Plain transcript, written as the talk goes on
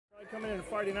Coming in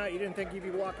Friday night, you didn't think you'd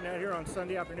be walking out here on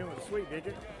Sunday afternoon with a sweep, did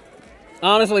you?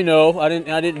 Honestly, no. I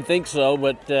didn't think so,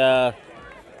 but I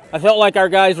felt like our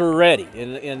guys were ready.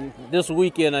 And this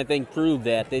weekend, I think, proved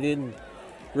that. They didn't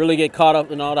really get caught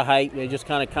up in all the hype. They just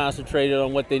kind of concentrated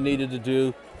on what they needed to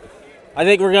do. I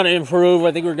think we're going to improve.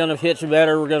 I think we're going to pitch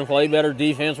better. We're going to play better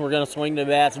defense. We're going to swing the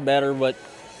bats better. But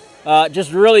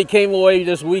just really came away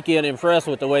this weekend impressed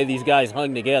with the way these guys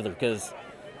hung together because,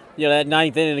 you know, that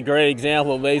ninth inning, a great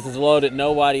example, bases loaded,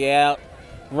 nobody out,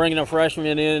 bringing a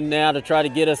freshman in now to try to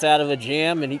get us out of a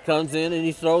jam, and he comes in and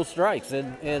he throws strikes.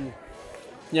 And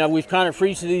you know, we've kind of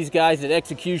preached to these guys that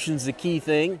execution's the key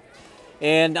thing.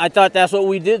 And I thought that's what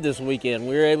we did this weekend.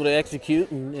 We were able to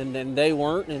execute, and they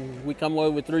weren't, and we come away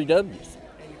with 3 W's.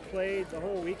 And you played the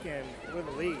whole weekend with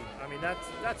a lead. I mean,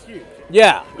 that's huge.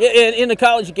 Yeah, in the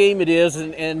college game it is,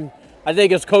 and I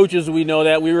think as coaches we know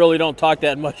that. We really don't talk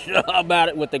that much about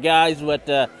it with the guys,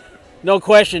 but no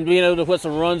question being able to put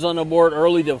some runs on the board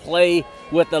early to play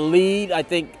with the lead, I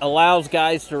think allows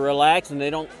guys to relax and they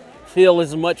don't feel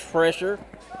as much pressure.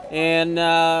 And,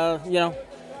 you know,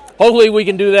 hopefully we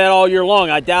can do that all year long.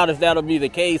 I doubt if that'll be the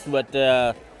case, but,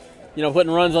 you know,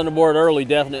 putting runs on the board early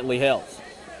definitely helps.